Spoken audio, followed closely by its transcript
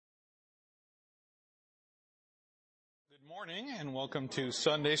Morning and welcome to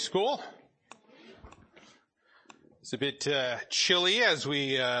Sunday School. It's a bit chilly as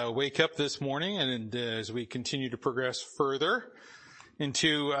we wake up this morning and as we continue to progress further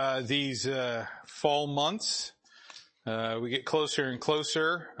into these fall months. We get closer and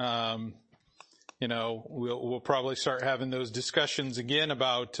closer. We'll probably start having those discussions again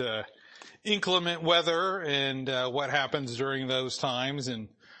about inclement weather and what happens during those times and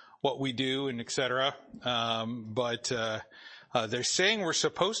what we do and et cetera. But they're saying we're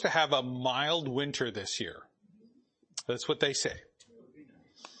supposed to have a mild winter this year. That's what they say.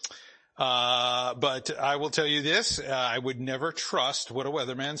 But I will tell you this, I would never trust what a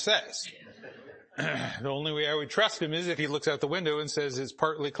weatherman says. The only way I would trust him is if he looks out the window and says it's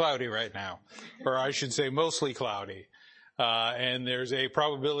partly cloudy right now. Or I should say mostly cloudy. And there's a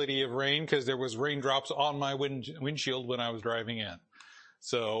probability of rain because there was raindrops on my windshield when I was driving in.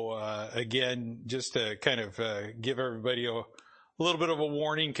 So, again, just to kind of, give everybody a little bit of a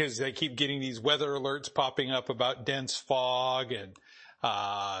warning because I keep getting these weather alerts popping up about dense fog and,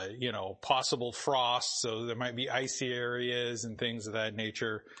 possible frost. So there might be icy areas and things of that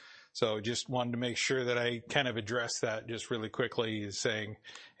nature. So just wanted to make sure that I kind of address that just really quickly, is saying,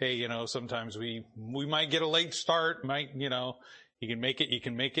 hey, sometimes we might get a late start, you can make it,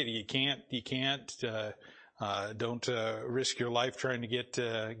 you can't, don't risk your life trying to get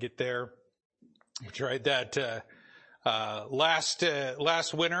there. We tried that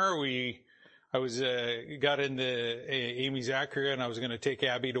last winter. I got into Amy's Acura and I was going to take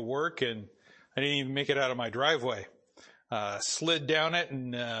Abby to work, and I didn't even make it out of my driveway. Slid down it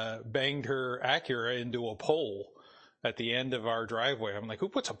and banged her Acura into a pole at the end of our driveway. I'm like, who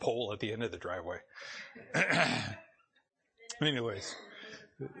puts a pole at the end of the driveway? Anyways.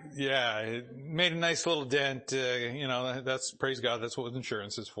 Yeah, it made a nice little dent. That's, praise God, that's what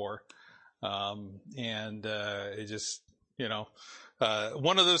insurance is for. It just,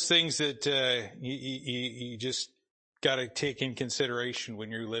 one of those things that, you just gotta take in consideration when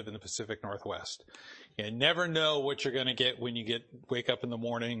you live in the Pacific Northwest. You never know what you're gonna get when you wake up in the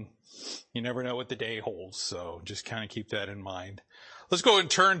morning. You never know what the day holds. So just kind of keep that in mind. Let's go and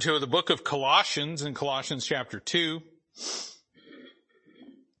turn to the book of Colossians in Colossians chapter 2.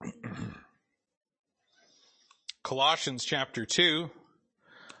 Colossians chapter 2.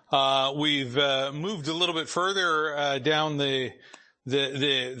 We've moved a little bit further down the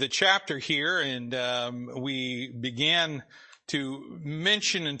chapter here, and we began to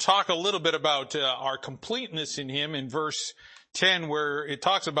mention and talk a little bit about our completeness in Him in verse 10, where it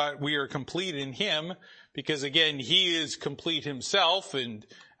talks about we are complete in Him, because again, He is complete Himself, and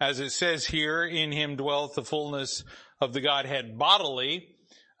as it says here, in Him dwelleth the fullness of the Godhead bodily.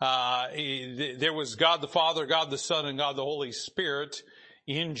 There was God the Father, God the Son, and God the Holy Spirit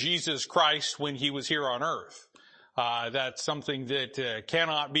in Jesus Christ when He was here on earth. That's something that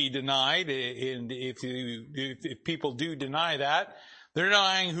cannot be denied. And if people do deny that, they're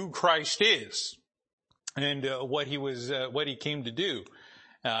denying who Christ is and what He came to do.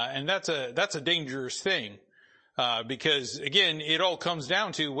 And that's a dangerous thing. Because again, it all comes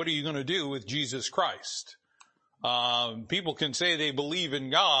down to, what are you going to do with Jesus Christ? People can say they believe in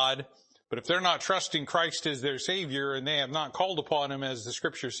God, but if they're not trusting Christ as their Savior and they have not called upon Him as the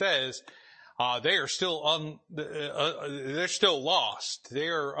Scripture says, they are still they're still lost. They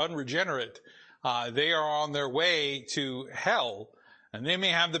are unregenerate. They are on their way to hell, and they may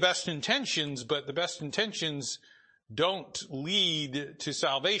have the best intentions, but the best intentions don't lead to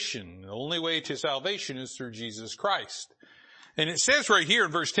salvation. The only way to salvation is through Jesus Christ. And it says right here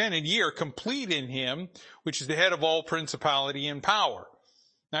in verse 10, and ye are complete in Him, which is the head of all principality and power.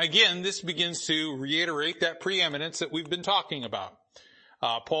 Now again, this begins to reiterate that preeminence that we've been talking about.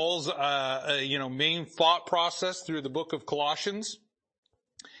 Paul's, main thought process through the book of Colossians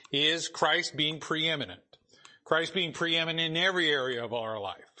is Christ being preeminent. Christ being preeminent in every area of our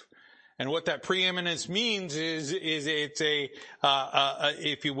life. And what that preeminence means is it's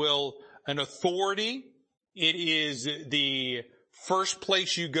if you will, an authority. It is the first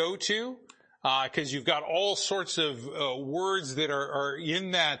place you go to, because you've got all sorts of words that are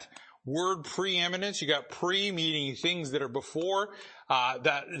in that word preeminence. You got pre, meaning things that are before.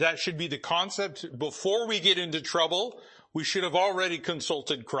 That should be the concept. Before we get into trouble, we should have already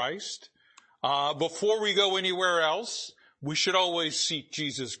consulted Christ. Before we go anywhere else, we should always seek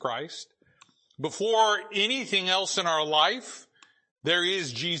Jesus Christ. Before anything else in our life, there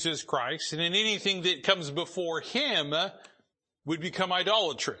is Jesus Christ, and in anything that comes before Him would become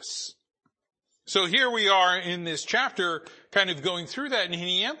idolatrous. So here we are in this chapter kind of going through that, and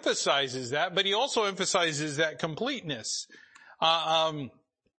he emphasizes that, but he also emphasizes that completeness.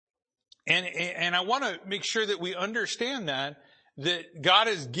 And I want to make sure that we understand that God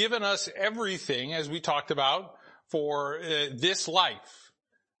has given us everything, as we talked about, for this life,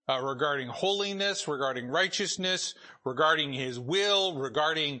 regarding holiness, regarding righteousness, regarding His will,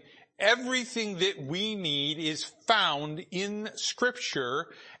 regarding everything that we need is found in Scripture,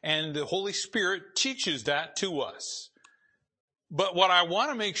 and the Holy Spirit teaches that to us. But what I want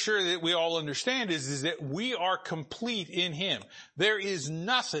to make sure that we all understand is that we are complete in Him. There is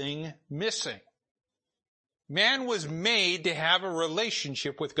nothing missing. Man was made to have a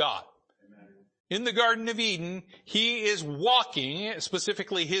relationship with God. Amen. In the Garden of Eden, He is walking,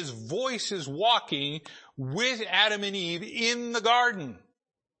 specifically His voice is walking with Adam and Eve in the garden.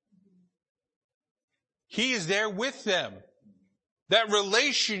 He is there with them. That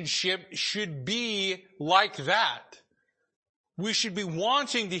relationship should be like that. We should be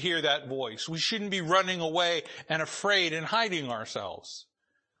wanting to hear that voice. We shouldn't be running away and afraid and hiding ourselves.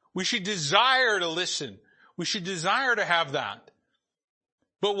 We should desire to listen. We should desire to have that.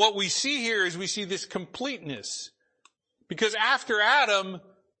 But what we see here is we see this completeness. Because after Adam,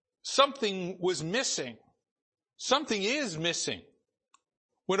 something was missing. Something is missing.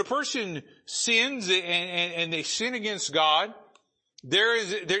 When a person sins and they sin against God, there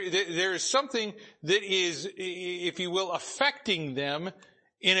is something that is, if you will, affecting them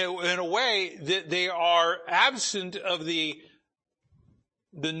in a way that they are absent of the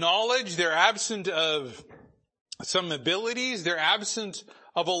knowledge, they're absent of some abilities, they're absent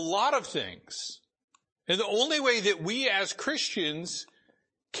of a lot of things. And the only way that we as Christians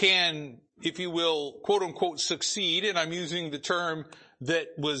can, if you will, quote unquote, succeed, and I'm using the term that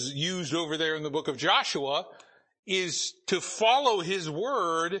was used over there in the book of Joshua, is to follow His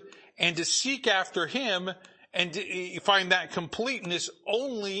word and to seek after Him and to find that completeness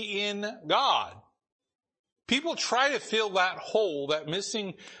only in God. People try to fill that hole,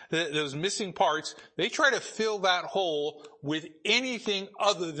 those missing parts, they try to fill that hole with anything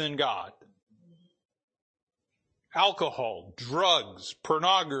other than God. Alcohol, drugs,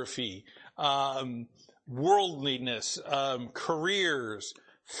 pornography, worldliness, careers,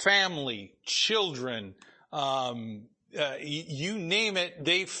 family, children, you name it,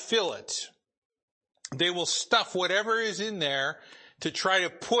 they fill it. They will stuff whatever is in there to try to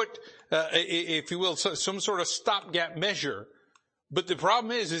put, if you will, some sort of stopgap measure. But the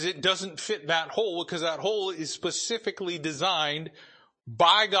problem is it doesn't fit that hole, because that hole is specifically designed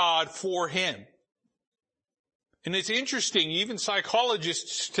by God for Him. And it's interesting, even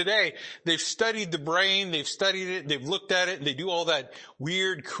psychologists today, they've studied the brain, they've studied it, they've looked at it, and they do all that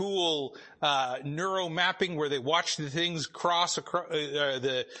weird, cool, neuromapping where they watch the things cross across,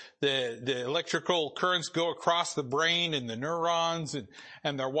 the electrical currents go across the brain and the neurons,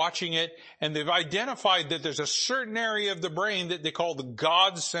 and they're watching it, and they've identified that there's a certain area of the brain that they call the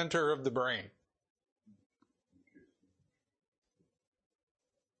God center of the brain.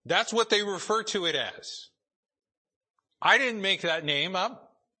 That's what they refer to it as. I didn't make that name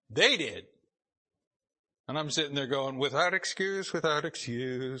up. They did. And I'm sitting there going, without excuse, without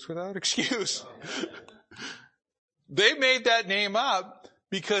excuse, without excuse. They made that name up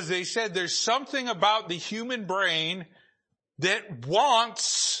because they said there's something about the human brain that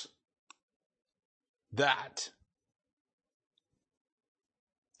wants that.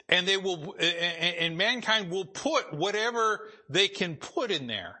 And and mankind will put whatever they can put in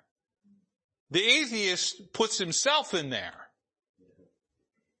there. The atheist puts himself in there.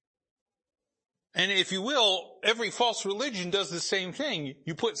 And if you will, every false religion does the same thing.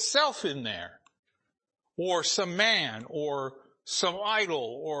 You put self in there, or some man, or some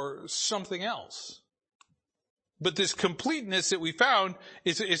idol, or something else. But this completeness that we found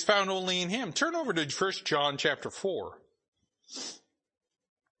is found only in Him. Turn over to 1 John chapter 4.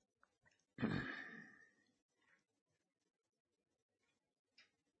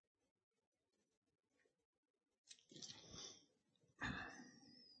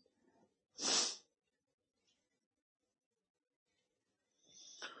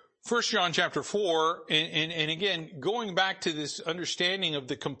 1 John chapter 4, and again, going back to this understanding of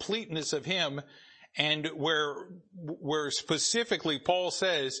the completeness of Him, and where specifically Paul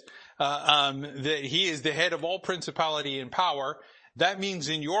says that He is the head of all principality and power, that means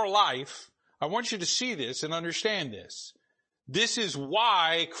in your life, I want you to see this and understand this. This is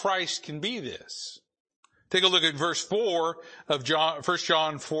why Christ can be this. Take a look at verse 4 of 1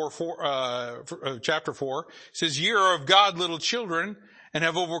 John 4, chapter 4. It says, "Ye are of God, little children, and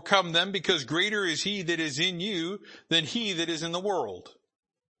have overcome them, because greater is He that is in you than he that is in the world."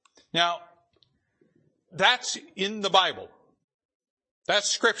 Now, that's in the Bible. That's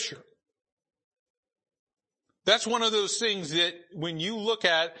Scripture. That's one of those things that when you look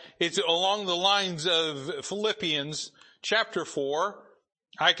at, it's along the lines of Philippians chapter 4,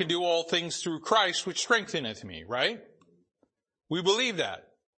 I can do all things through Christ which strengtheneth me, right? We believe that.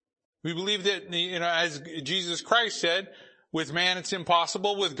 We believe that, as Jesus Christ said, with man it's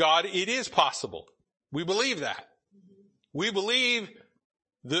impossible, with God it is possible. We believe that. We believe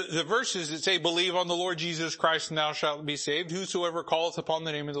the verses that say, believe on the Lord Jesus Christ and thou shalt be saved. Whosoever calleth upon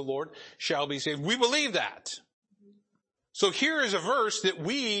the name of the Lord shall be saved. We believe that. So here is a verse that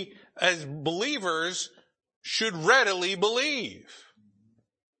we as believers should readily believe.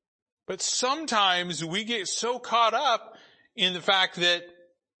 But sometimes we get so caught up in the fact that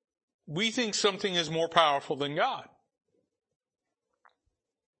we think something is more powerful than God.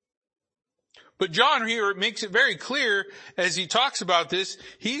 But John here makes it very clear as he talks about this.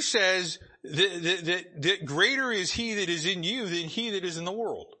 He says that greater is he that is in you than he that is in the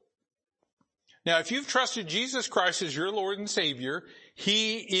world. Now, if you've trusted Jesus Christ as your Lord and Savior,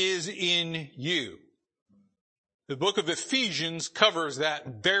 he is in you. The book of Ephesians covers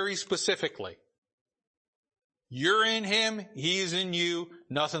that very specifically. You're in him, he is in you,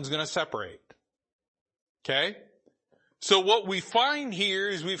 nothing's going to separate. Okay? So what we find here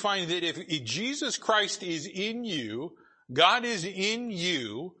is we find that if Jesus Christ is in you, God is in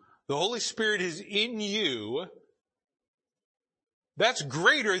you, the Holy Spirit is in you, that's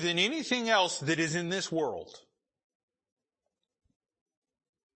greater than anything else that is in this world.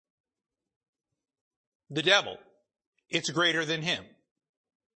 The devil, it's greater than him.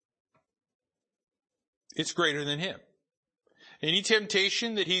 It's greater than him. Any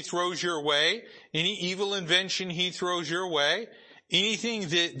temptation that he throws your way, any evil invention he throws your way, anything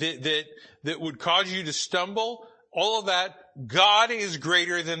that would cause you to stumble, all of that, God is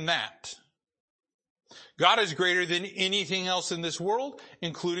greater than that. God is greater than anything else in this world,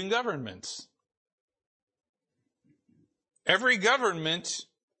 including governments. Every government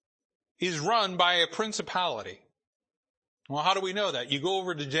is run by a principality. Well, how do we know that? You go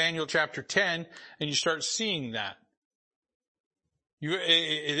over to Daniel chapter 10 and you start seeing that.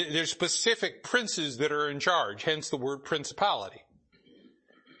 There's specific princes that are in charge, hence the word principality.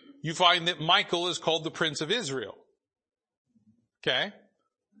 You find that Michael is called the Prince of Israel. Okay?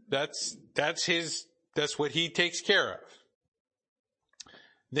 That's what he takes care of.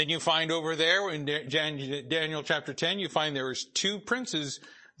 Then you find over there in Daniel chapter 10, you find there was two princes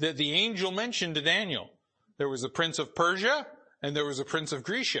that the angel mentioned to Daniel. There was a prince of Persia and there was a prince of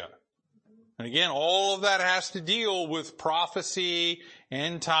Grecia. And again, all of that has to deal with prophecy,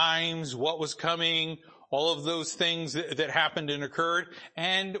 end times, what was coming, all of those things that happened and occurred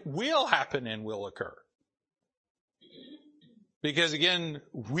and will happen and will occur. Because again,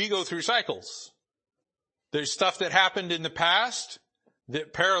 we go through cycles. There's stuff that happened in the past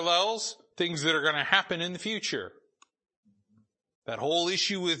that parallels things that are going to happen in the future. That whole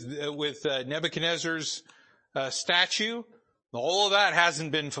issue with Nebuchadnezzar's statue, all of that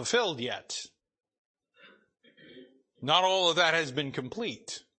hasn't been fulfilled yet. Not all of that has been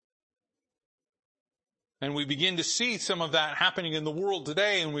complete. And we begin to see some of that happening in the world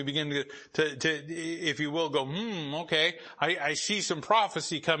today, and we begin to if you will, go, okay, I see some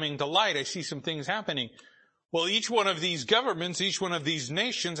prophecy coming to light. I see some things happening. Well, each one of these governments, each one of these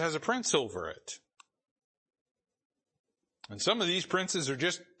nations has a prince over it. And some of these princes are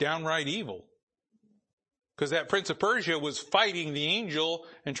just downright evil. Because that prince of Persia was fighting the angel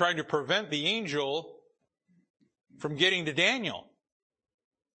and trying to prevent the angel from getting to Daniel.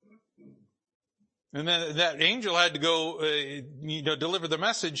 And then that angel had to go, deliver the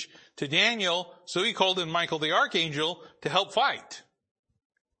message to Daniel. So he called in Michael the archangel to help fight.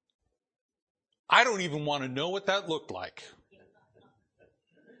 I don't even want to know what that looked like.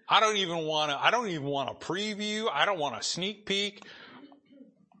 I don't even want a preview. I don't want a sneak peek.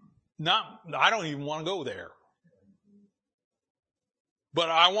 I don't even want to go there. But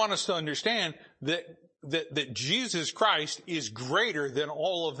I want us to understand that Jesus Christ is greater than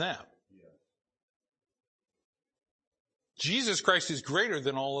all of them. Jesus Christ is greater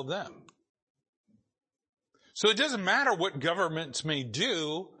than all of them. So it doesn't matter what governments may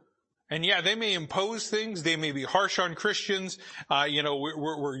do. And yeah, they may impose things. They may be harsh on Christians.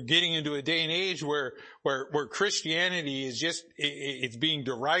 We're getting into a day and age where Christianity is just, it's being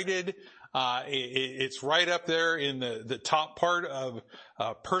derided. It's right up there in the top part of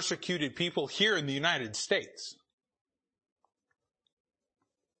persecuted people here in the United States.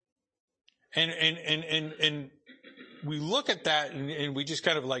 And we look at that and we just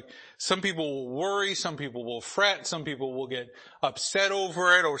kind of like, some people will worry, some people will fret, some people will get upset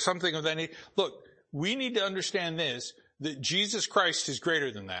over it or something of that nature. Look, we need to understand this, that Jesus Christ is greater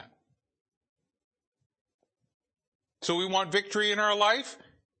than that. So we want victory in our life.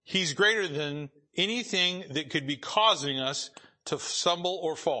 He's greater than anything that could be causing us to stumble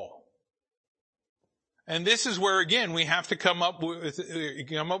or fall. And this is where, again, we have to come up with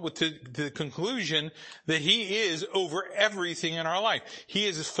the conclusion that he is over everything in our life. He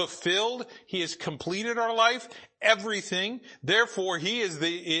is fulfilled. He has completed our life, everything. Therefore, he is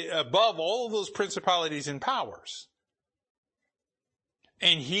above all of those principalities and powers.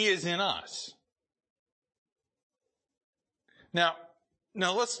 And he is in us. Now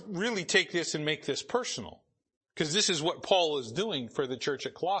let's really take this and make this personal, because this is what Paul is doing for the church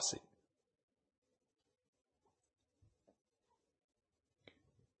at Colossae.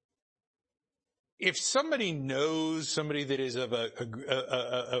 If somebody knows somebody that is of a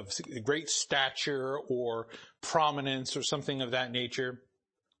great stature or prominence or something of that nature,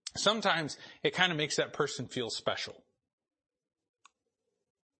 sometimes it kind of makes that person feel special.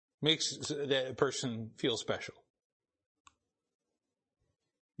 Makes that person feel special.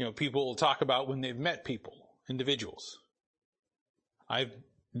 You know, people will talk about when they've met people, individuals. I've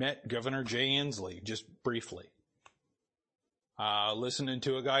met Governor Jay Inslee just briefly. Listening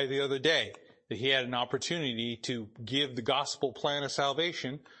to a guy the other day that he had an opportunity to give the gospel plan of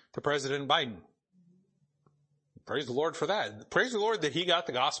salvation to President Biden. Praise the Lord for that. Praise the Lord that he got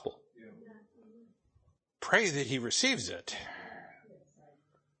the gospel. Pray that he receives it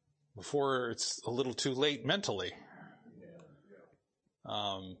before it's a little too late mentally.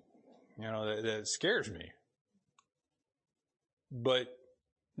 That scares me. But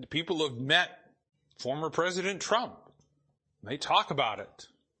the people have met former President Trump. They talk about it.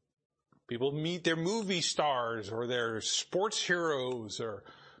 People meet their movie stars or their sports heroes or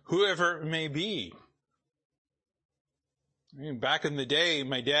whoever it may be. I mean, back in the day,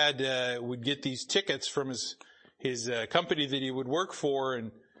 my dad would get these tickets from his company that he would work for,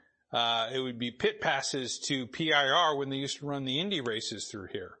 and it would be pit passes to PIR when they used to run the Indy races through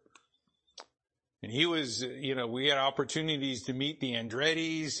here. And he was, we had opportunities to meet the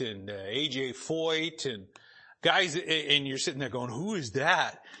Andretti's and AJ Foyt and guys, and you're sitting there going, who is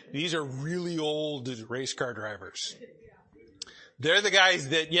that? These are really old race car drivers. They're the guys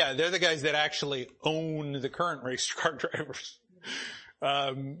that actually own the current race car drivers.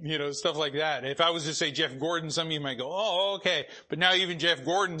 Stuff like that. If I was to say Jeff Gordon, some of you might go, oh, okay. But now even Jeff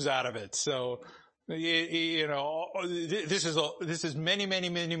Gordon's out of it. So, this is many, many,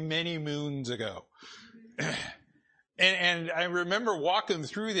 many, many moons ago. And I remember walking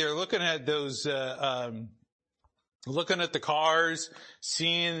through there looking at those, looking at the cars,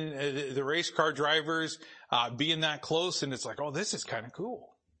 seeing the race car drivers, being that close, and it's like, oh, this is kind of cool.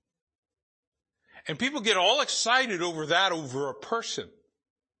 And people get all excited over a person.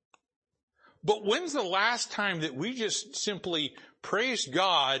 But when's the last time that we just simply praised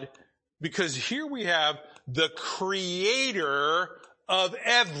God because here we have the creator of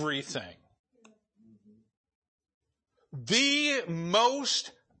everything. The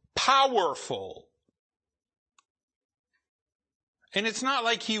most powerful. And it's not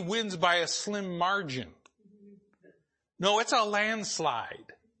like he wins by a slim margin. No, it's a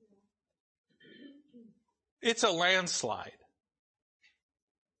landslide. It's a landslide.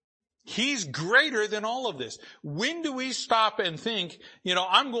 He's greater than all of this. When do we stop and think,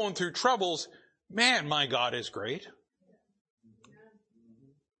 I'm going through troubles. Man, my God is great.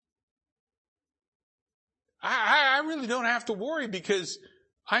 I really don't have to worry because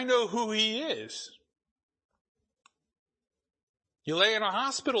I know who he is. You lay in a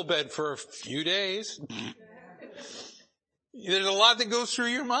hospital bed for a few days. There's a lot that goes through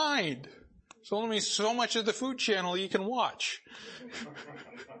your mind. There's only so much of the Food Channel you can watch.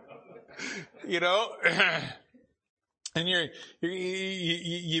 And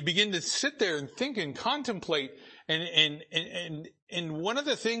you begin to sit there and think and contemplate. And one of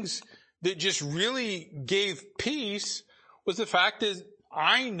the things that just really gave peace was the fact that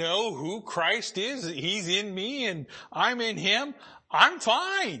I know who Christ is. He's in me and I'm in him. I'm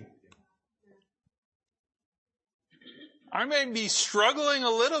fine. I may be struggling a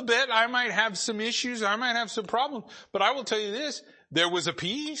little bit. I might have some issues. I might have some problems. But I will tell you this, there was a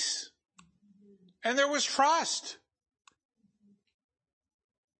peace and there was trust.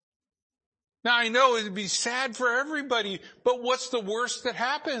 Now I know it'd be sad for everybody, but what's the worst that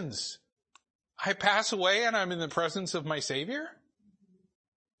happens? I pass away and I'm in the presence of my Savior?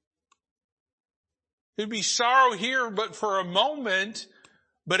 It'd be sorrow here, but for a moment,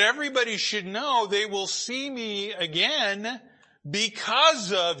 but everybody should know they will see me again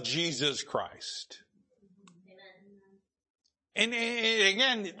because of Jesus Christ. Amen. And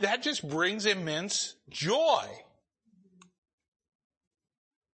again, that just brings immense joy.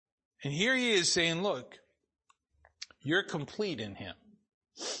 And here he is saying, look, You're complete in him.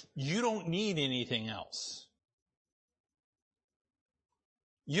 You don't need anything else.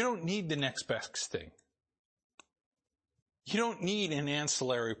 You don't need the next best thing. You don't need an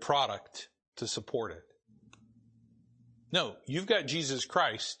ancillary product to support it. No, you've got Jesus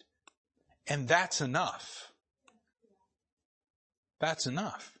Christ, and that's enough. That's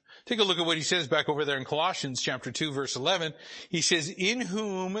enough. Take a look at what he says back over there in Colossians chapter 2, verse 11. He says, in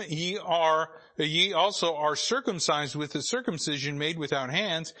whom ye also are circumcised with the circumcision made without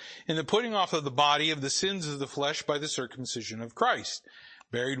hands, in the putting off of the body of the sins of the flesh by the circumcision of Christ,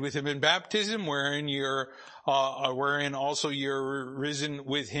 buried with him in baptism, wherein also you're risen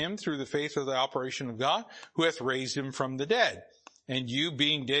with him through the faith of the operation of God, who hath raised him from the dead. And you,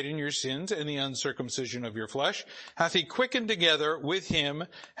 being dead in your sins and the uncircumcision of your flesh, hath he quickened together with him,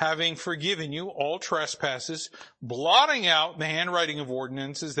 having forgiven you all trespasses, blotting out the handwriting of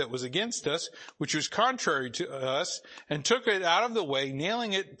ordinances that was against us, which was contrary to us, and took it out of the way,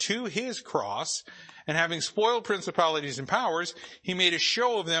 nailing it to his cross, and having spoiled principalities and powers, he made a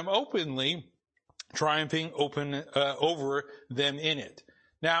show of them openly, triumphing over them in it.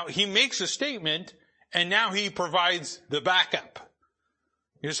 Now, he makes a statement, and now he provides the backup.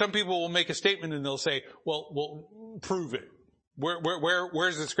 You know, some people will make a statement and they'll say, well, prove it.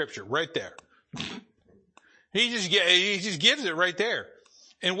 Where's the scripture? Right there. He just gives it right there.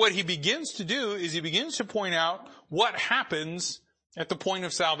 And what he begins to do is he begins to point out what happens at the point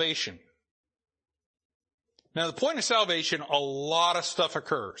of salvation. Now, the point of salvation, a lot of stuff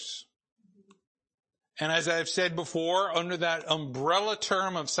occurs. And as I've said before, under that umbrella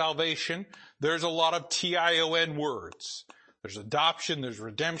term of salvation, there's a lot of TION words. There's adoption, there's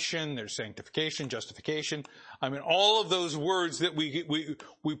redemption, there's sanctification, justification. I mean, all of those words that we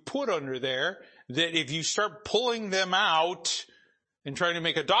put under there, that if you start pulling them out and trying to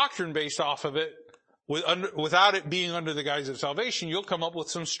make a doctrine based off of it, without it being under the guise of salvation, you'll come up with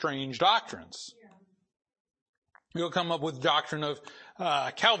some strange doctrines. You'll come up with doctrine of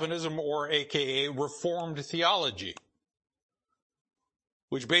Calvinism, or AKA Reformed theology,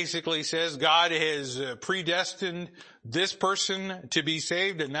 which basically says God has predestined this person to be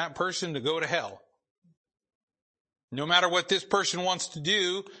saved and that person to go to hell. No matter what this person wants to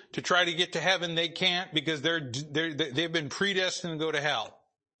do to try to get to heaven, they can't, because they've been predestined to go to hell.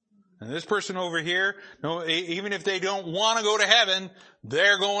 And this person over here, no, even if they don't want to go to heaven,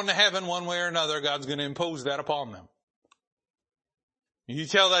 they're going to heaven one way or another. God's going to impose that upon them. You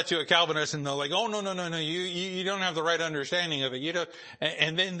tell that to a Calvinist and they're like, oh, no, you don't have the right understanding of it. You don't,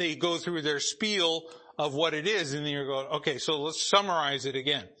 and then they go through their spiel of what it is, and then you're going, okay, so let's summarize it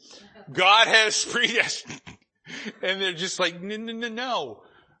again. God has predestined. And they're just like, no.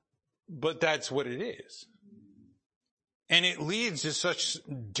 But that's what it is. And it leads to such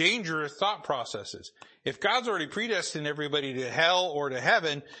dangerous thought processes. If God's already predestined everybody to hell or to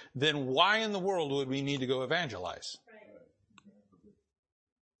heaven, then why in the world would we need to go evangelize?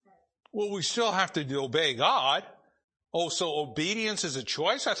 Well, we still have to obey God. Oh, so obedience is a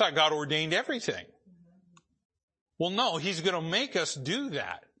choice? I thought God ordained everything. Well, no, he's going to make us do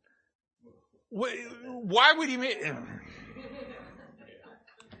that. Why would he make...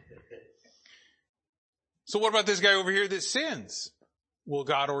 So what about this guy over here that sins? Well,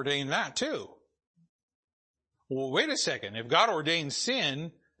 God ordained that too. Well, wait a second. If God ordained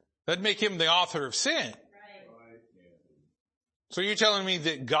sin, that'd make him the author of sin. Right. So you're telling me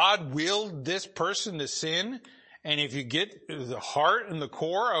that God willed this person to sin, and if you get the heart and the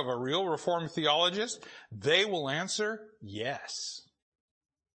core of a real Reformed theologist, they will answer yes.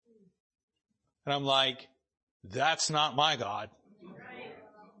 And I'm like, that's not my God.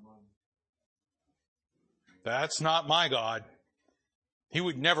 That's not my God. He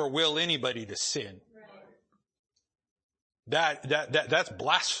would never will anybody to sin. That's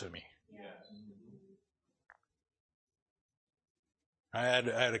blasphemy. I had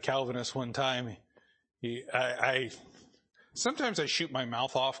a Calvinist one time. Sometimes I shoot my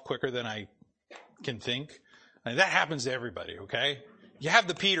mouth off quicker than I can think. And that happens to everybody, okay? You have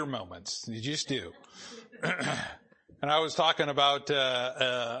the Peter moments. You just do. And I was talking about,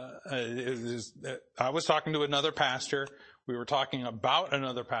 I was talking to another pastor. We were talking about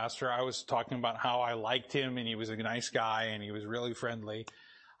another pastor. I was talking about how I liked him and he was a nice guy and he was really friendly.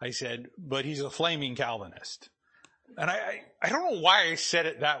 I said, but he's a flaming Calvinist. And I don't know why I said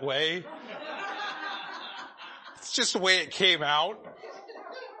it that way. It's just the way it came out.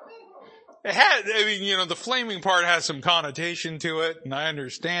 The flaming part has some connotation to it, and I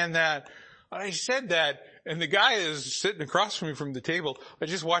understand that. But I said that, and the guy is sitting across from me from the table. I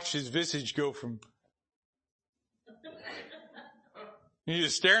just watched his visage go from... He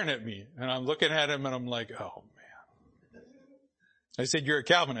was staring at me, and I'm looking at him, and I'm like, oh, man. I said, you're a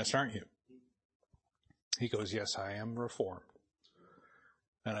Calvinist, aren't you? He goes, yes, I am Reformed.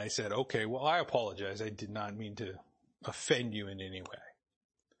 And I said, okay, well, I apologize. I did not mean to offend you in any way.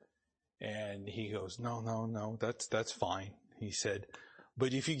 And he goes, no, that's fine. He said,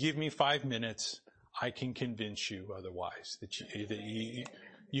 but if you give me 5 minutes, I can convince you otherwise that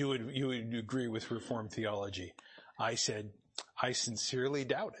you would agree with Reformed theology. I said, I sincerely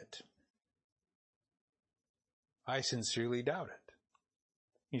doubt it. I sincerely doubt it.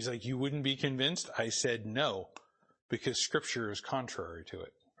 He's like, you wouldn't be convinced? I said, no, because Scripture is contrary to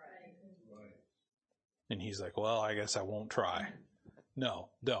it. And he's like, well, I guess I won't try. No,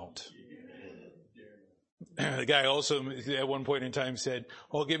 don't. The guy also at one point in time said,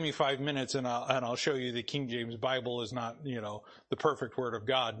 "Oh, give me 5 minutes and I'll show you the King James Bible is not, the perfect Word of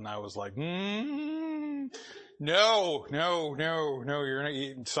God." And I was like, no, you're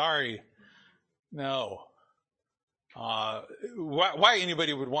not. Sorry, no. Why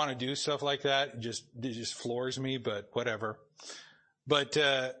anybody would want to do stuff like that it just floors me. But whatever. But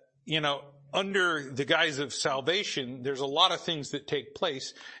under the guise of salvation, there's a lot of things that take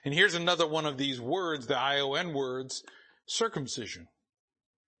place. And here's another one of these words, the ION words, circumcision.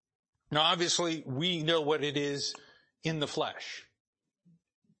 Now, obviously, we know what it is in the flesh.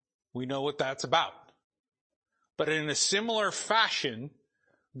 We know what that's about. But in a similar fashion,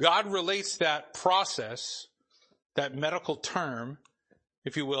 God relates that process, that medical term,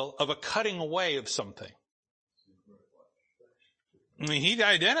 if you will, of a cutting away of something. He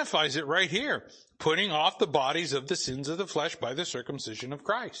identifies it right here, putting off the bodies of the sins of the flesh by the circumcision of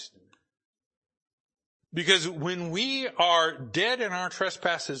Christ. Because when we are dead in our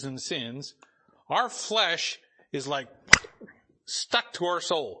trespasses and sins, our flesh is like stuck to our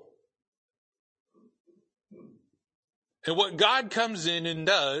soul. And what God comes in and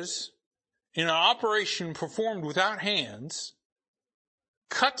does in an operation performed without hands,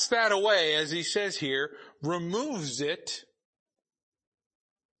 cuts that away, as he says here, removes it.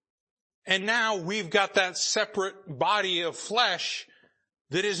 And now we've got that separate body of flesh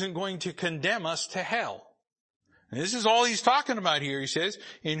that isn't going to condemn us to hell. And this is all he's talking about here. He says,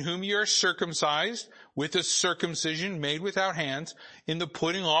 in whom you are circumcised with a circumcision made without hands, in the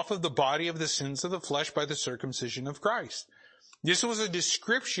putting off of the body of the sins of the flesh by the circumcision of Christ. This was a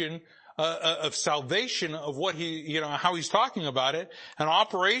description of salvation, of what how he's talking about it, an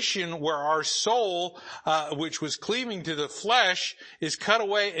operation where our soul, which was cleaving to the flesh, is cut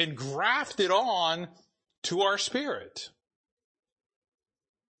away and grafted on to our spirit.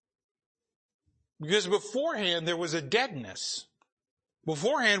 Because beforehand there was a deadness.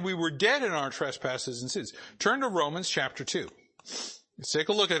 Beforehand we were dead in our trespasses and sins. Turn to Romans chapter 2. Let's take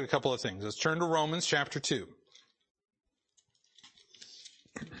a look at a couple of things. Let's turn to Romans chapter 2.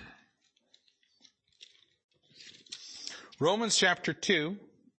 Romans chapter 2.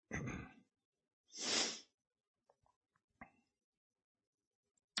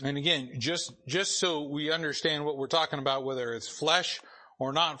 And again, just so we understand what we're talking about, whether it's flesh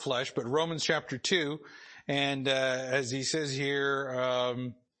or not flesh, but Romans chapter 2, and as he says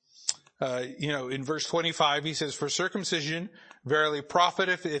here, in verse 25, he says, "For circumcision verily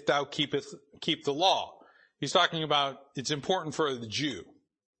profiteth if thou keep the law." He's talking about it's important for the Jew.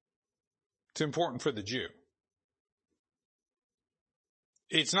 It's important for the Jew.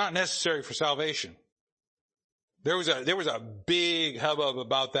 It's not necessary for salvation. There was a big hubbub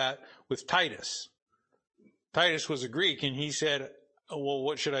about that with Titus. Titus was a Greek, and he said, "Well,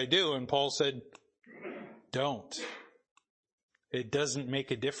 what should I do?" And Paul said, "Don't. It doesn't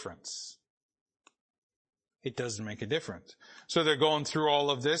make a difference." It doesn't make a difference. So they're going through all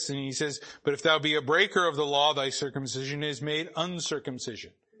of this, and he says, "But if thou be a breaker of the law, thy circumcision is made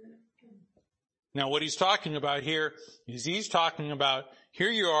uncircumcision." Now what he's talking about here is he's talking about, here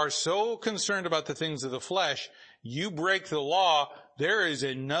you are so concerned about the things of the flesh, you break the law, there is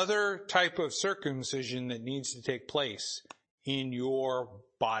another type of circumcision that needs to take place in your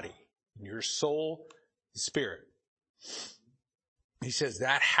body, in your soul, spirit. He says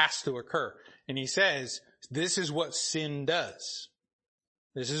that has to occur. And he says, this is what sin does.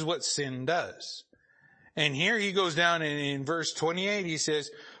 This is what sin does. And here he goes down in verse 28, he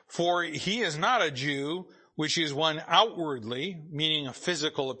says, "For he is not a Jew, which is one outwardly," meaning a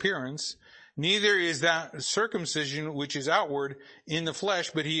physical appearance, "neither is that circumcision which is outward in the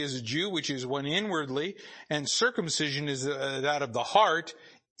flesh, but he is a Jew, which is one inwardly, and circumcision is that of the heart,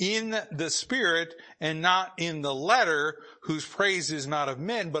 in the spirit, and not in the letter, whose praise is not of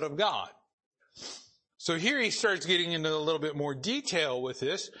men, but of God." So here he starts getting into a little bit more detail with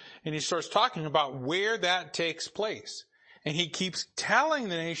this, and he starts talking about where that takes place. And he keeps telling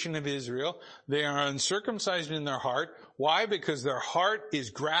the nation of Israel they are uncircumcised in their heart. Why? Because their heart is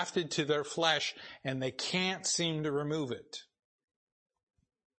grafted to their flesh and they can't seem to remove it.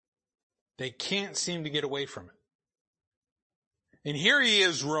 They can't seem to get away from it. And here he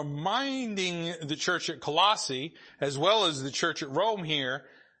is reminding the church at Colossae, as well as the church at Rome here,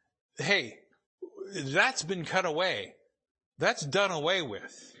 hey, that's been cut away. That's done away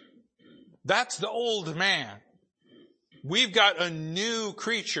with. That's the old man. We've got a new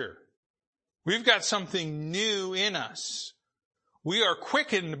creature. We've got something new in us. We are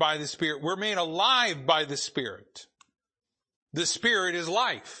quickened by the Spirit. We're made alive by the Spirit. The Spirit is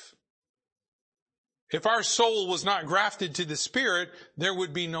life. If our soul was not grafted to the Spirit, there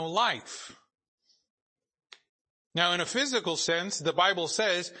would be no life. Now, in a physical sense, the Bible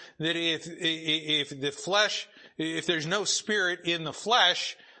says that if there's no spirit in the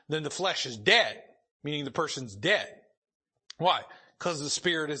flesh, then the flesh is dead, meaning the person's dead. Why? Because the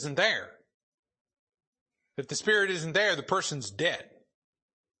Spirit isn't there. If the Spirit isn't there, the person's dead.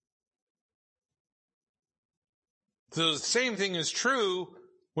 So the same thing is true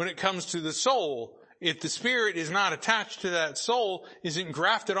when it comes to the soul. If the Spirit is not attached to that soul, isn't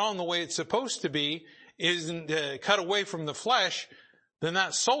grafted on the way it's supposed to be, isn't cut away from the flesh, then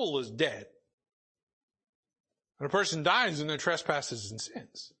that soul is dead. And a person dies in their trespasses and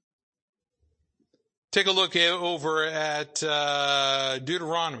sins. Take a look over at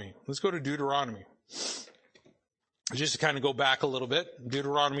Deuteronomy. Let's go to Deuteronomy. Just to kind of go back a little bit.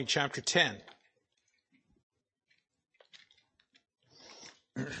 Deuteronomy chapter 10.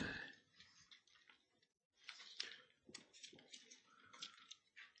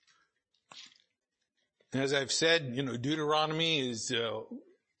 As I've said, Deuteronomy is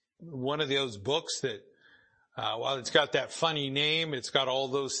one of those books that, while it's got that funny name, it's got all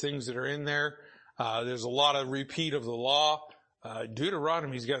those things that are in there. There's a lot of repeat of the law.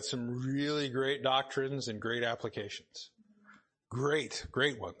 Deuteronomy's got some really great doctrines and great applications. Great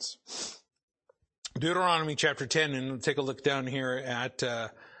ones. Deuteronomy chapter 10, and we'll take a look down here at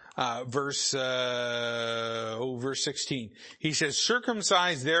verse 16. He says,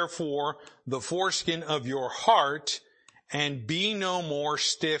 circumcise therefore the foreskin of your heart and be no more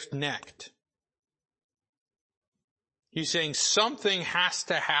stiff-necked. He's saying something has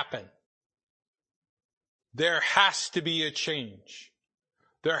to happen. There has to be a change.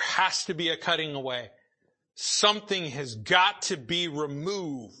 There has to be a cutting away. Something has got to be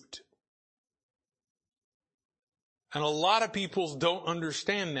removed. And a lot of people don't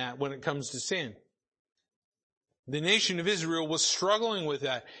understand that when it comes to sin. The nation of Israel was struggling with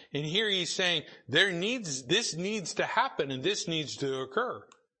that. And here he's saying this needs to happen and this needs to occur.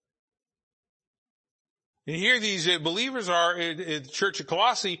 And here these believers are at the church of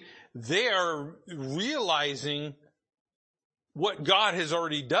Colossae. They are realizing what God has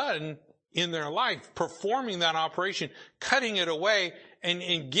already done in their life, performing that operation, cutting it away,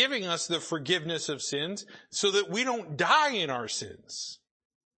 and giving us the forgiveness of sins so that we don't die in our sins.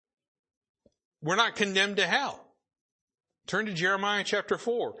 We're not condemned to hell. Turn to Jeremiah chapter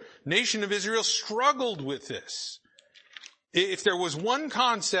 4. Nation of Israel struggled with this. If there was one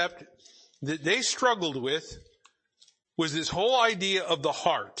concept that they struggled with, was this whole idea of the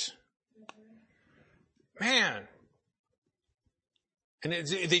heart. Man. And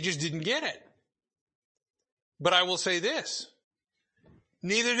they just didn't get it. But I will say this.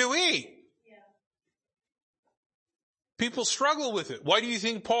 Neither do we. People struggle with it. Why do you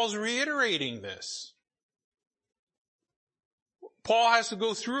think Paul's reiterating this? Paul has to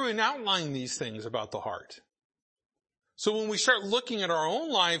go through and outline these things about the heart. So when we start looking at our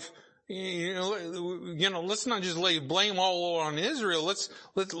own life, let's not just lay blame all on Israel.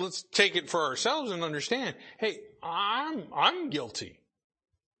 Let's take it for ourselves and understand, hey, I'm guilty.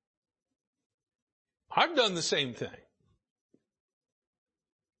 I've done the same thing.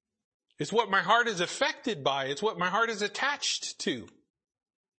 It's what my heart is affected by. It's what my heart is attached to.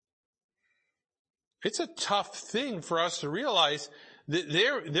 It's a tough thing for us to realize that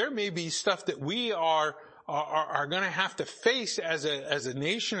there may be stuff that we are going to have to face as a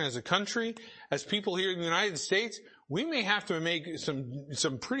nation, as a country, as people here in the United States. We may have to make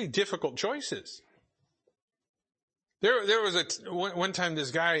some pretty difficult choices. There was one time this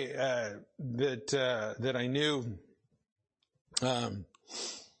guy that I knew.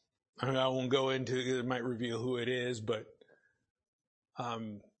 I won't go into it. It might reveal who it is, but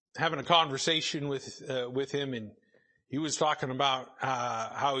having a conversation with him, and he was talking about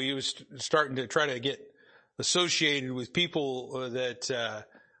how he was starting to try to get associated with people that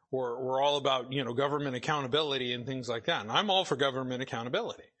were all about government accountability and things like that. And I'm all for government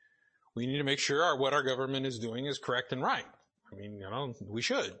accountability. We need to make sure what our government is doing is correct and right. I mean, we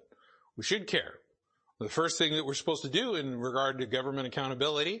should care. The first thing that we're supposed to do in regard to government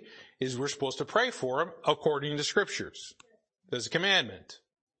accountability is we're supposed to pray for them according to scriptures. There's a commandment,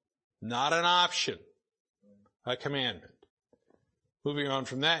 not an option, a commandment. Moving on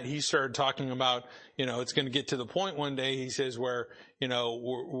from that, he started talking about, it's going to get to the point one day, he says, where,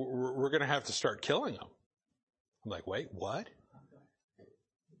 we're going to have to start killing them. I'm like, wait, what?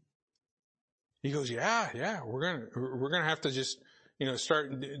 He goes, yeah, we're going to have to just,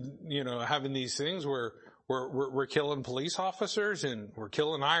 start, having these things where we're killing police officers and we're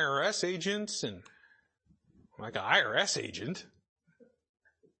killing IRS agents, and I'm like, an IRS agent?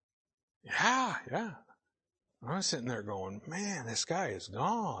 Yeah. I was sitting there going, man, this guy is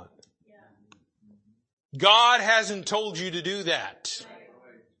gone. Yeah. God hasn't told you to do that.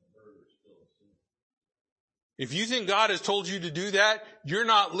 If you think God has told you to do that, you're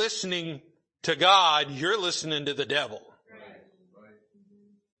not listening to God, you're listening to the devil.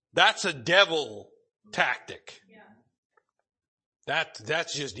 That's a devil tactic.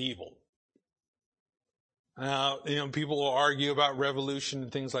 That's just evil. People will argue about revolution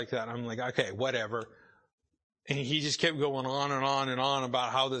and things like that. I'm like, okay, whatever. And he just kept going on and on and on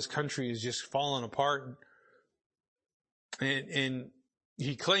about how this country is just falling apart. And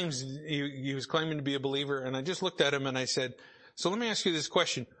he claims, he was claiming to be a believer. And I just looked at him and I said, so let me ask you this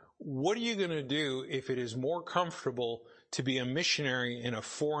question. What are you going to do if it is more comfortable to be a missionary in a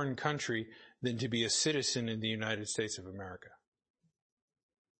foreign country than to be a citizen in the United States of America?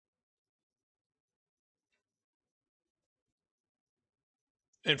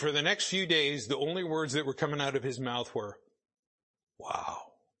 And for the next few days, the only words that were coming out of his mouth were, wow,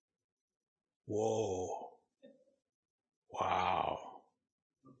 whoa, wow,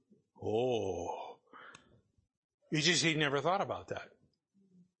 oh. He'd never thought about that.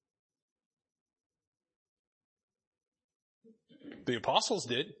 The apostles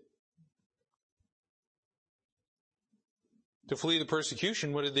did. To flee the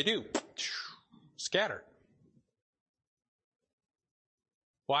persecution, what did they do? Scatter.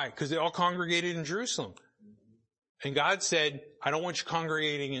 Why? Because they all congregated in Jerusalem. And God said, I don't want you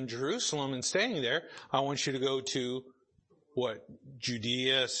congregating in Jerusalem and staying there. I want you to go to,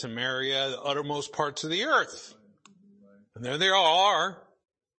 Judea, Samaria, the uttermost parts of the earth. And there they all are.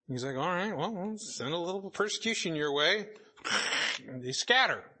 He's like, all right, well, we'll send a little persecution your way. And they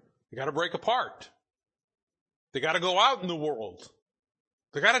scatter. They got to break apart. They got to go out in the world.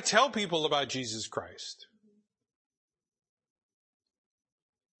 They got to tell people about Jesus Christ.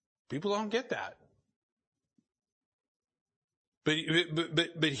 People don't get that. But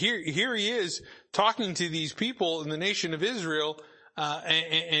here he is talking to these people in the nation of Israel,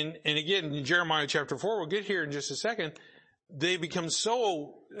 and again in Jeremiah chapter 4, we'll get here in just a second. They become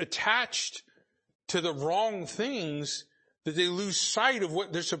so attached to the wrong things that they lose sight of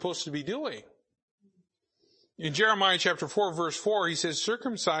what they're supposed to be doing. In Jeremiah chapter 4, verse 4, he says,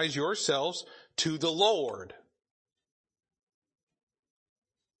 circumcise yourselves to the Lord.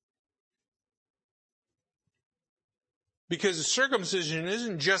 Because the circumcision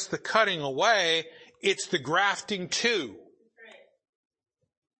isn't just the cutting away, it's the grafting too.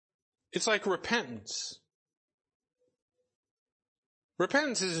 It's like repentance.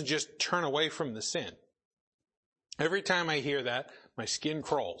 Repentance isn't just turn away from the sin. Every time I hear that, my skin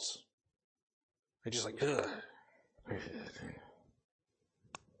crawls. I just like, ugh.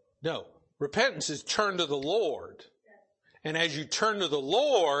 No, repentance is turn to the Lord. And as you turn to the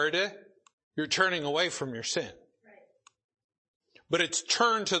Lord, you're turning away from your sin. But it's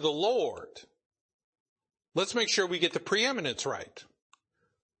turn to the Lord. Let's make sure we get the preeminence right.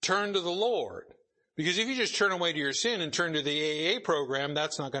 Turn to the Lord. Because if you just turn away to your sin and turn to the AA program,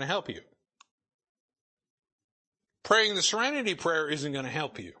 that's not going to help you. Praying the serenity prayer isn't going to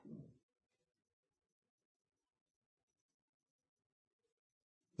help you.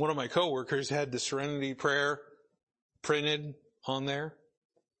 One of my coworkers had the serenity prayer printed on there,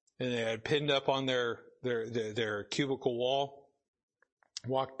 and they had pinned up on their cubicle wall.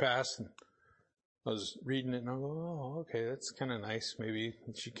 Walked past and I was reading it and I go, oh, okay, that's kind of nice. Maybe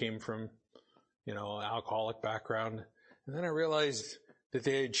she came from, an alcoholic background. And then I realized that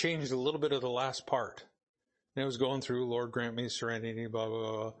they had changed a little bit of the last part. And it was going through, Lord, grant me serenity, blah,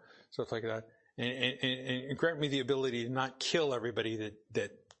 blah, blah, stuff like that. And grant me the ability to not kill everybody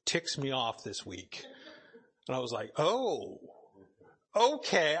that ticks me off this week. And I was like, oh,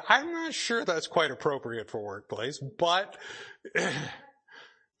 okay, I'm not sure that's quite appropriate for workplace,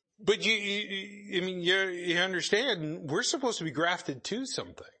 but you understand, we're supposed to be grafted to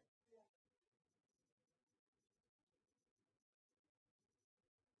something.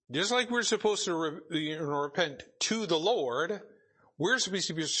 Just like we're supposed to repent to the Lord, we're supposed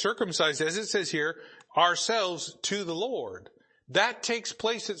to be circumcised, as it says here, ourselves to the Lord. That takes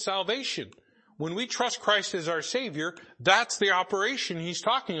place at salvation. When we trust Christ as our Savior, that's the operation he's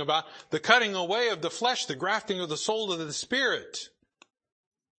talking about. The cutting away of the flesh, the grafting of the soul to the Spirit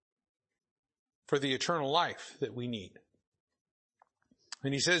for the eternal life that we need.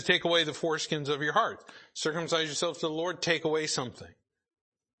 And he says, take away the foreskins of your heart. Circumcise yourself to the Lord, take away something.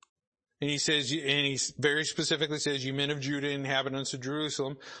 And he says, and he very specifically says, you men of Judah, inhabitants of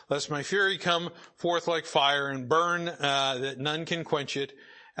Jerusalem, lest my fury come forth like fire and burn, that none can quench it,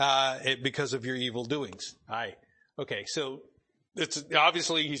 because of your evil doings. Okay, so it's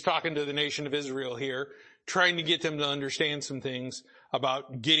obviously he's talking to the nation of Israel here, trying to get them to understand some things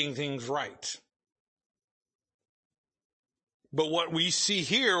about getting things right. But what we see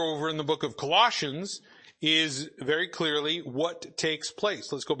here over in the book of Colossians is very clearly what takes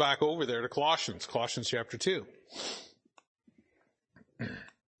place. Let's go back over there to Colossians chapter 2.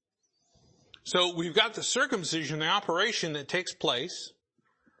 So we've got the circumcision, the operation that takes place,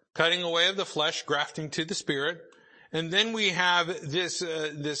 cutting away of the flesh, grafting to the Spirit. And then we have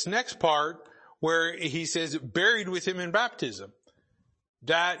this next part where he says, buried with him in baptism.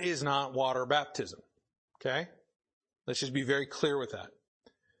 That is not water baptism. Okay? Let's just be very clear with that.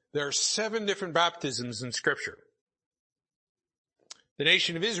 There are 7 different baptisms in Scripture. The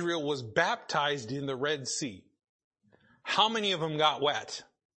nation of Israel was baptized in the Red Sea. How many of them got wet?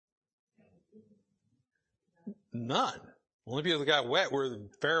 None. Only people that got wet were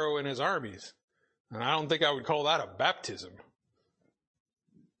Pharaoh and his armies. And I don't think I would call that a baptism.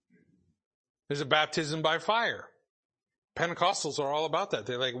 There's a baptism by fire. Pentecostals are all about that.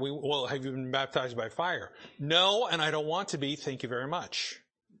 They're like, well, have you been baptized by fire? No, and I don't want to be. Thank you very much.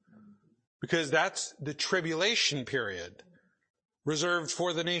 Because that's the tribulation period reserved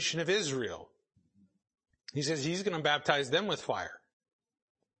for the nation of Israel. He says he's going to baptize them with fire.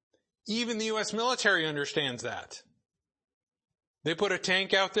 Even the U.S. military understands that. They put a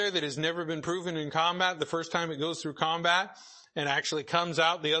tank out there that has never been proven in combat. The first time it goes through combat and actually comes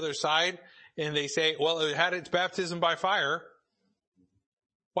out the other side, and they say, well, it had its baptism by fire.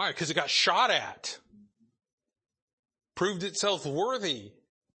 Why? Because it got shot at. Proved itself worthy.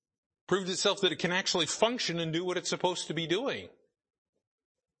 Proved itself that it can actually function and do what it's supposed to be doing.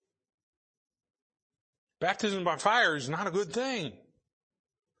 Baptism by fire is not a good thing.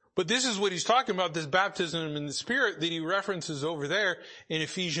 But this is what he's talking about, this baptism in the Spirit that he references over there in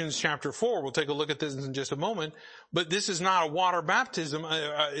Ephesians chapter 4. We'll take a look at this in just a moment. But this is not a water baptism.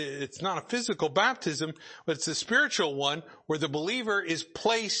 It's not a physical baptism, but it's a spiritual one where the believer is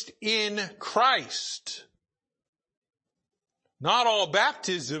placed in Christ. Not all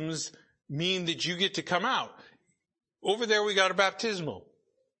baptisms mean that you get to come out. Over there we got a baptismal.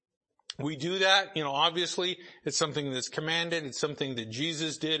 We do that, obviously it's something that's commanded. It's something that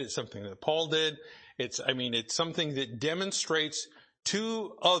Jesus did. It's something that Paul did. It's something that demonstrates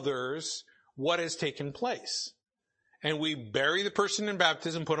to others what has taken place. And we bury the person in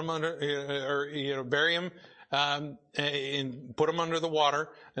baptism, put him under, bury him, and put him under the water.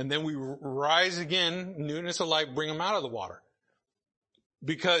 And then we rise again, newness of life, bring him out of the water.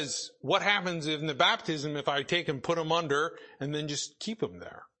 Because what happens in the baptism if I take and put him under and then just keep him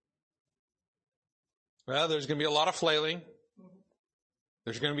there? Well, there's going to be a lot of flailing.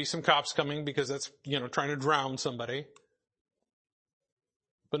 There's going to be some cops coming because that's, trying to drown somebody.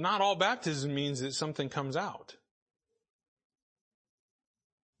 But not all baptism means that something comes out.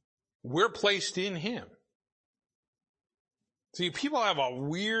 We're placed in him. See, people have a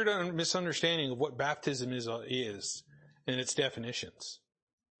weird misunderstanding of what baptism is and its definitions.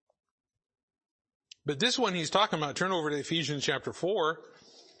 But this one he's talking about, turn over to Ephesians chapter 4.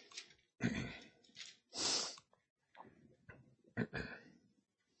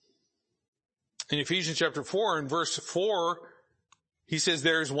 In Ephesians chapter 4, in verse 4, he says,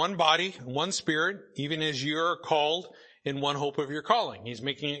 there is one body, one Spirit, even as you are called in one hope of your calling. He's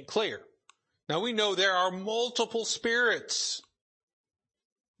making it clear. Now we know there are multiple spirits.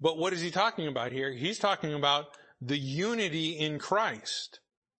 But what is he talking about here? He's talking about the unity in Christ.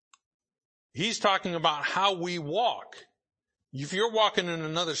 He's talking about how we walk. If you're walking in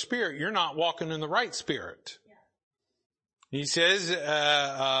another spirit, you're not walking in the right spirit. He says,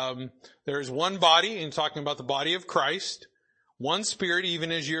 there is one body, and talking about the body of Christ, one Spirit,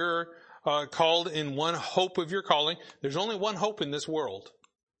 even as you're called in one hope of your calling. There's only one hope in this world.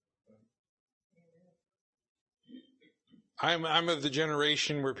 I'm of the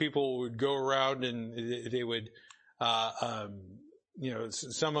generation where people would go around and they would,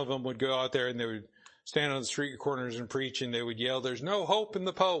 some of them would go out there and they would stand on the street corners and preach, and they would yell, there's no hope in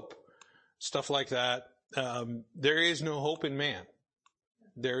the Pope. Stuff like that. There is no hope in man.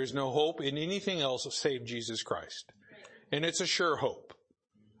 There is no hope in anything else save Jesus Christ. And it's a sure hope.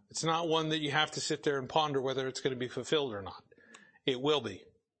 It's not one that you have to sit there and ponder whether it's going to be fulfilled or not. It will be.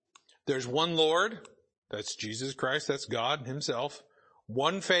 There's one Lord. That's Jesus Christ. That's God himself.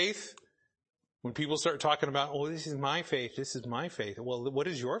 One faith. When people start talking about, oh, this is my faith. This is my faith. Well, what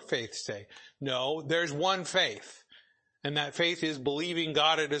does your faith say? No, there's one faith. And that faith is believing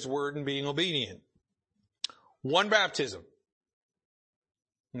God at his word and being obedient. One baptism.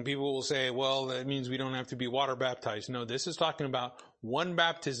 And people will say, well, that means we don't have to be water baptized. No, this is talking about one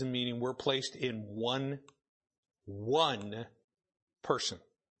baptism, meaning we're placed in one person.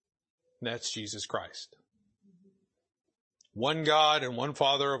 That's Jesus Christ. One God and one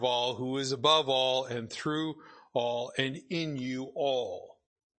Father of all, who is above all and through all and in you all.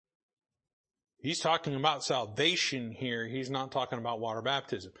 He's talking about salvation here. He's not talking about water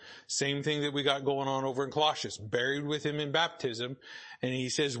baptism. Same thing that we got going on over in Colossians. Buried with him in baptism. And he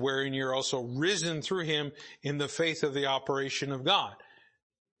says, wherein you're also risen through him in the faith of the operation of God.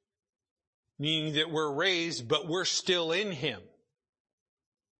 Meaning that we're raised, but we're still in him.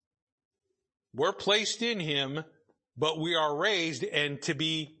 We're placed in him, but we are raised and to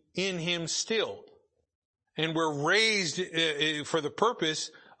be in him still. And we're raised for the purpose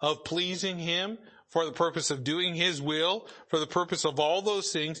of pleasing him, for the purpose of doing his will, for the purpose of all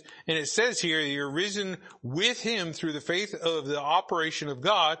those things. And it says here, you're risen with him through the faith of the operation of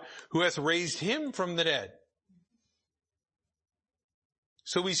God, who hath raised him from the dead.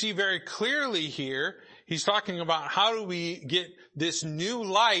 So we see very clearly here, he's talking about how do we get this new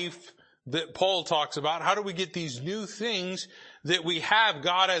life that Paul talks about. How do we get these new things that we have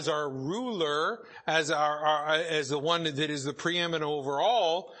God as our ruler, as as the one that is the preeminent over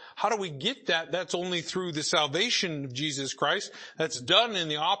all? How do we get that? That's only through the salvation of Jesus Christ. That's done in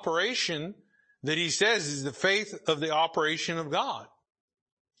the operation that he says is the faith of the operation of God.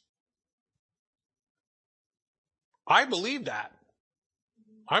 I believe that.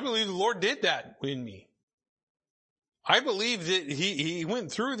 I believe the Lord did that in me. I believe that he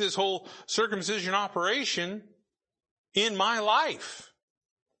went through this whole circumcision operation in my life.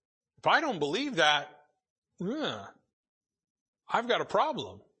 If I don't believe that, I've got a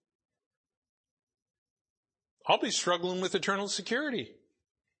problem. I'll be struggling with eternal security.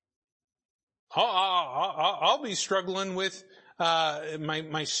 I'll be struggling with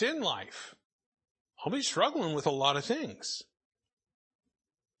my sin life. I'll be struggling with a lot of things.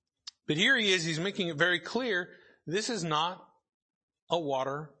 But here he is, he's making it very clear, this is not a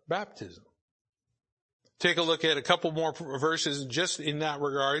water baptism. Take a look at a couple more verses just in that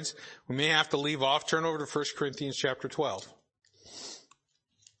regards. We may have to leave off. Turn over to 1 Corinthians chapter 12.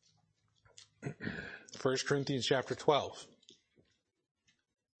 1 Corinthians chapter 12.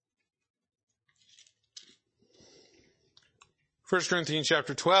 First Corinthians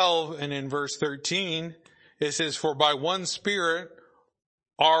chapter 12 and in verse 13, it says, for by one Spirit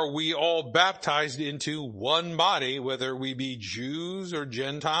are we all baptized into one body, whether we be Jews or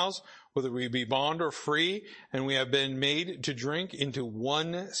Gentiles, whether we be bond or free, and we have been made to drink into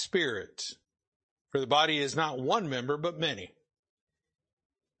one Spirit. For the body is not one member, but many.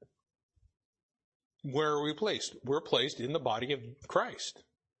 Where are we placed? We're placed in the body of Christ.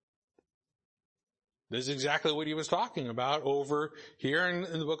 This is exactly what he was talking about over here in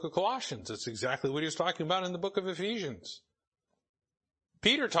the book of Colossians. It's exactly what he was talking about in the book of Ephesians.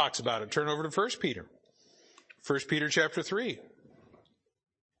 Peter talks about it. Turn over to 1 Peter. 1 Peter chapter 3.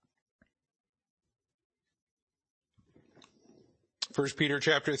 1 Peter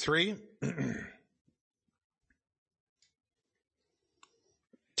chapter 3.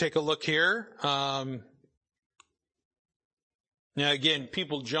 Take a look here. Now again,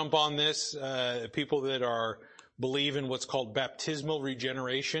 people jump on this, people that believe in what's called baptismal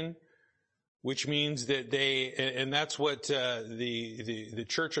regeneration, which means that and that's what the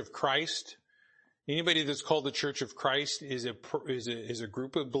Church of Christ, anybody that's called the Church of Christ is a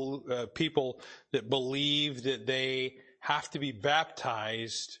group of people that believe that they have to be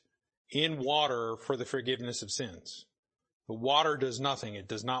baptized in water for the forgiveness of sins. The water does nothing. It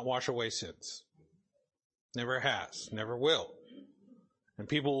does not wash away sins. Never has, never will. And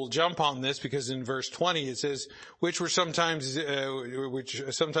people will jump on this because in verse 20 it says, which sometimes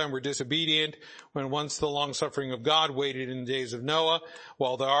were disobedient when once the long suffering of God waited in the days of Noah,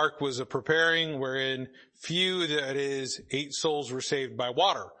 while the ark was a preparing, wherein few, that is, 8 souls were saved by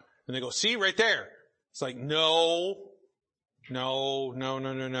water. And they go, see right there. It's like, no. In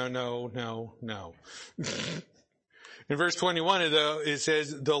verse 21, it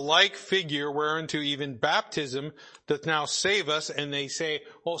says, the like figure whereunto even baptism doth now save us. And they say,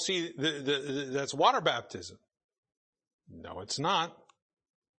 well, see, that's water baptism. No, it's not.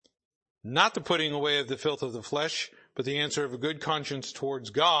 not the putting away of the filth of the flesh, but the answer of a good conscience towards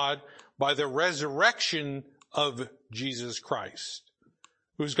God by the resurrection of Jesus Christ,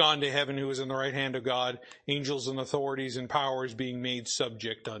 who's gone to heaven, who is in the right hand of God, angels and authorities and powers being made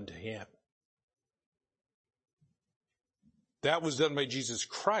subject unto him. That was done by Jesus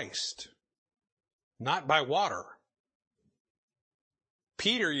Christ, not by water.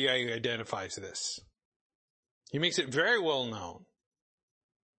 Peter identifies this. He makes it very well known.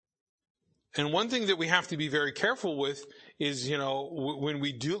 And one thing that we have to be very careful with is, when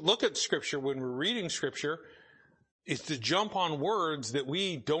we do look at Scripture, when we're reading Scripture, is to jump on words that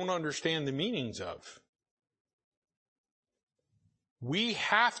we don't understand the meanings of. We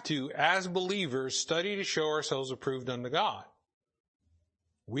have to, as believers, study to show ourselves approved unto God.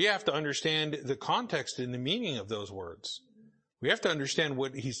 We have to understand the context and the meaning of those words. We have to understand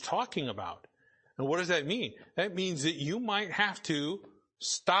what he's talking about. And what does that mean? That means that you might have to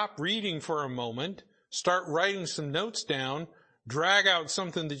stop reading for a moment, start writing some notes down, drag out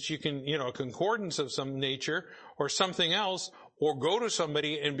something that you can, a concordance of some nature or something else, or go to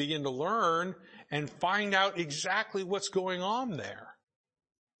somebody and begin to learn and find out exactly what's going on there.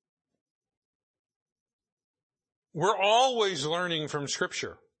 We're always learning from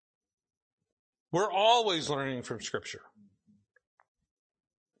Scripture. We're always learning from Scripture.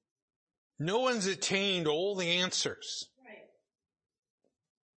 No one's attained all the answers.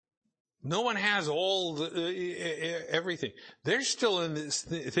 No one has all everything. There's still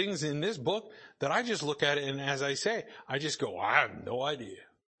things in this book that I just look at it, and as I say, I just go, I have no idea.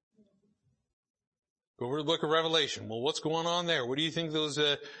 Go over to the book of Revelation. Well, what's going on there? What do you think those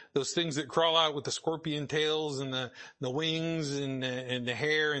things that crawl out with the scorpion tails and the wings and the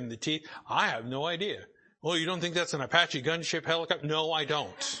hair and the teeth? I have no idea. Well, you don't think that's an Apache gunship helicopter? No, I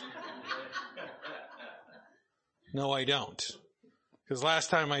don't. No, I don't. Because last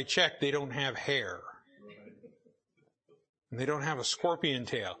time I checked, they don't have hair. And they don't have a scorpion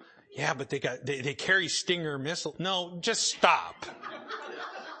tail. Yeah, but they carry Stinger missiles. No, just stop.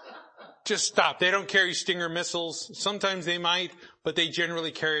 Just stop. They don't carry Stinger missiles. Sometimes they might, but they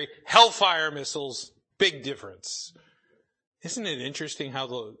generally carry Hellfire missiles. Big difference. Isn't it interesting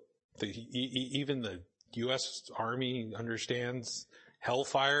how even the U.S. Army understands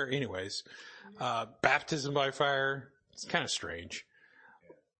Hellfire? Anyways, baptism by fire. It's kind of strange.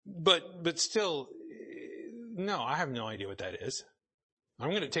 But still, no, I have no idea what that is. I'm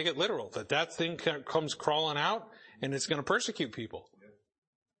going to take it literal, that thing comes crawling out and it's going to persecute people.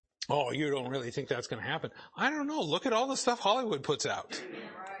 Oh, you don't really think that's going to happen? I don't know. Look at all the stuff Hollywood puts out.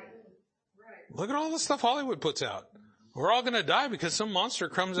 Look at all the stuff Hollywood puts out. We're all going to die because some monster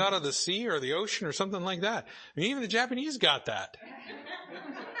comes out of the sea or the ocean or something like that. I mean, even the Japanese got that.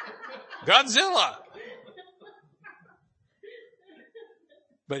 Godzilla.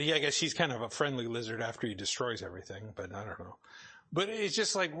 But I guess he's kind of a friendly lizard after he destroys everything, but I don't know. But it's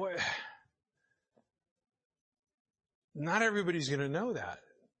just like, what? Not everybody's going to know that.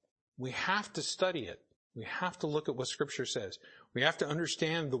 We have to study it. We have to look at what Scripture says. We have to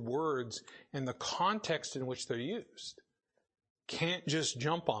understand the words and the context in which they're used. Can't just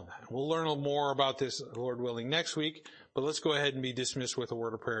jump on that. We'll learn more about this, Lord willing, next week, but let's go ahead and be dismissed with a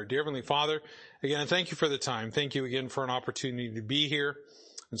word of prayer. Dear Heavenly Father, again, thank you for the time. Thank you again for an opportunity to be here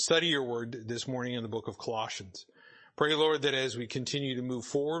and study your word this morning in the book of Colossians. Pray, Lord, that as we continue to move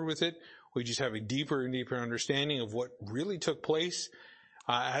forward with it, we just have a deeper and deeper understanding of what really took place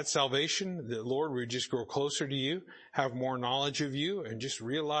at salvation, that, Lord, we just grow closer to you, have more knowledge of you, and just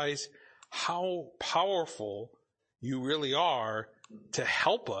realize how powerful you really are to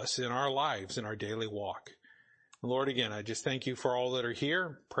help us in our lives, in our daily walk. Lord, again, I just thank you for all that are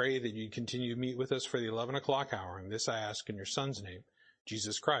here. Pray that you continue to meet with us for the 11 o'clock hour. And this I ask in your Son's name,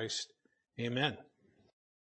 Jesus Christ. Amen.